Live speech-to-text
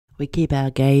We keep our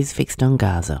gaze fixed on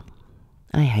Gaza.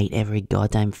 I hate every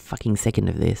goddamn fucking second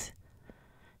of this.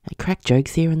 I crack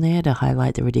jokes here and there to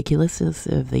highlight the ridiculousness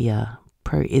of the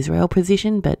pro-Israel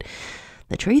position, but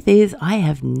the truth is I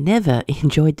have never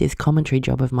enjoyed this commentary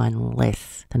job of mine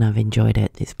less than I've enjoyed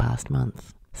it this past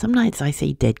month. Some nights I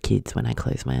see dead kids when I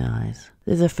close my eyes.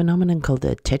 There's a phenomenon called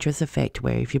the Tetris effect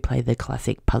where if you play the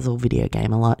classic puzzle video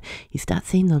game a lot, you start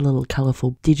seeing the little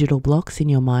colourful digital blocks in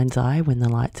your mind's eye when the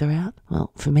lights are out.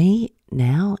 Well, for me,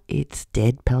 now it's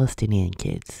dead Palestinian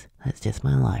kids. That's just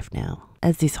my life now.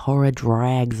 As this horror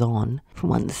drags on, from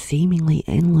one seemingly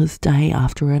endless day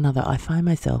after another, I find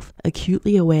myself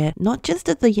acutely aware not just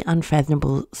of the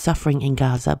unfathomable suffering in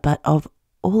Gaza, but of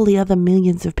all the other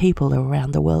millions of people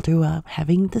around the world who are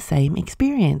having the same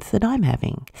experience that I'm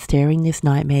having. Staring this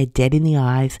nightmare dead in the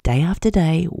eyes, day after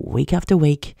day, week after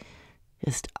week,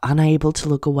 just unable to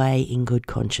look away in good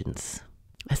conscience.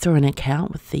 I saw an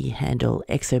account with the handle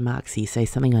ExoMarxy say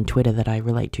something on Twitter that I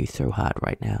relate to so hard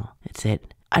right now. It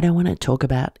said, I don't want to talk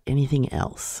about anything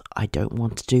else. I don't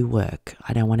want to do work.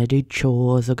 I don't want to do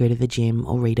chores or go to the gym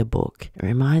or read a book. It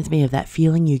reminds me of that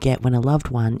feeling you get when a loved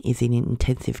one is in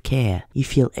intensive care. You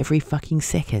feel every fucking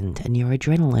second and your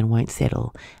adrenaline won't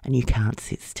settle and you can't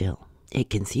sit still. It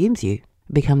consumes you.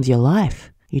 It becomes your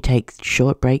life. You take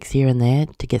short breaks here and there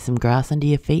to get some grass under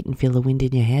your feet and feel the wind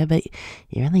in your hair, but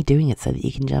you're only doing it so that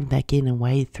you can jump back in and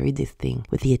wade through this thing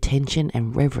with the attention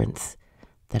and reverence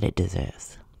that it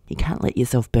deserves. You can't let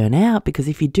yourself burn out because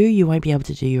if you do, you won't be able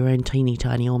to do your own teeny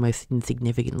tiny, almost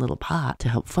insignificant little part to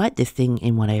help fight this thing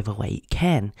in whatever way you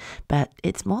can. But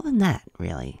it's more than that,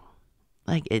 really.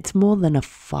 Like, it's more than a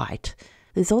fight.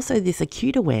 There's also this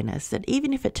acute awareness that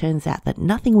even if it turns out that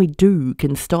nothing we do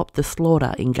can stop the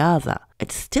slaughter in Gaza,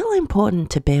 it's still important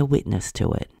to bear witness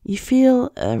to it. You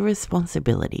feel a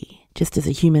responsibility, just as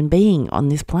a human being on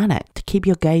this planet, to keep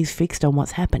your gaze fixed on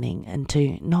what's happening and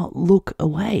to not look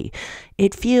away.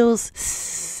 It feels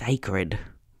sacred.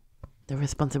 The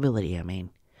responsibility, I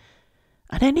mean.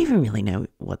 I don't even really know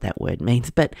what that word means,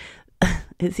 but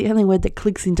it's the only word that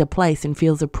clicks into place and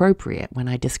feels appropriate when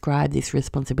I describe this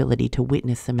responsibility to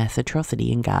witness the mass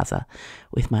atrocity in Gaza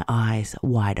with my eyes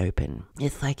wide open.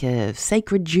 It's like a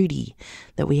sacred duty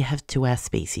that we have to our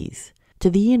species, to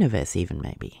the universe even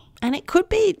maybe. And it could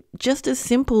be just as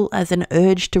simple as an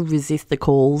urge to resist the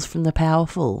calls from the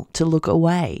powerful, to look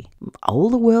away. All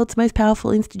the world's most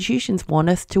powerful institutions want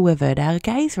us to avert our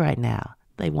gaze right now.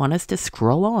 They want us to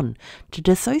scroll on, to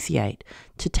dissociate,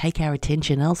 to take our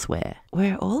attention elsewhere.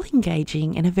 We're all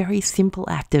engaging in a very simple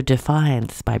act of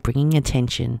defiance by bringing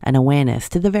attention and awareness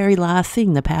to the very last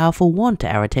thing the powerful want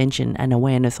our attention and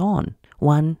awareness on,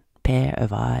 one pair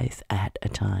of eyes at a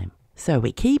time. So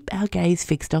we keep our gaze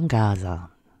fixed on Gaza,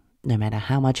 no matter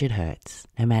how much it hurts,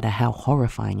 no matter how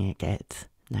horrifying it gets,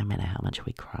 no matter how much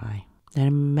we cry, no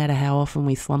matter how often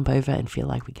we slump over and feel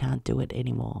like we can't do it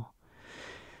anymore.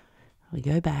 We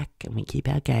go back and we keep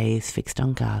our gaze fixed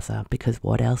on Gaza because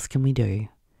what else can we do?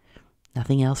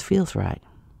 Nothing else feels right.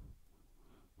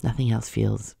 Nothing else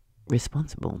feels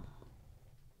responsible.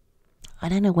 I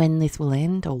don't know when this will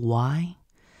end or why.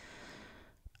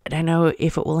 I don't know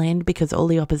if it will end because all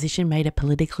the opposition made it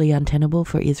politically untenable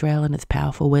for Israel and its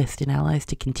powerful Western allies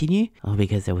to continue, or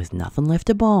because there was nothing left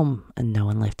to bomb and no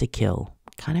one left to kill.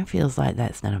 Kind of feels like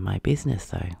that's none of my business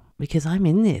though, because I'm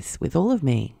in this with all of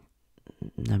me.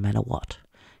 No matter what,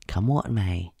 come what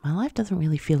may, my life doesn't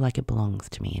really feel like it belongs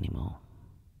to me anymore.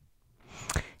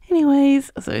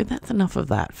 Anyways, so that's enough of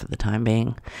that for the time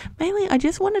being. Mainly, I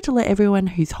just wanted to let everyone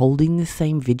who's holding this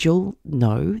same vigil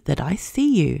know that I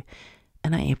see you,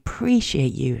 and I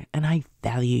appreciate you, and I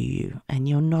value you, and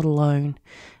you're not alone,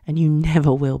 and you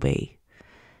never will be.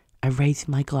 I raise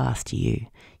my glass to you,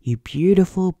 you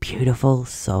beautiful, beautiful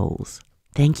souls.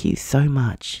 Thank you so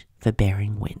much for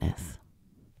bearing witness.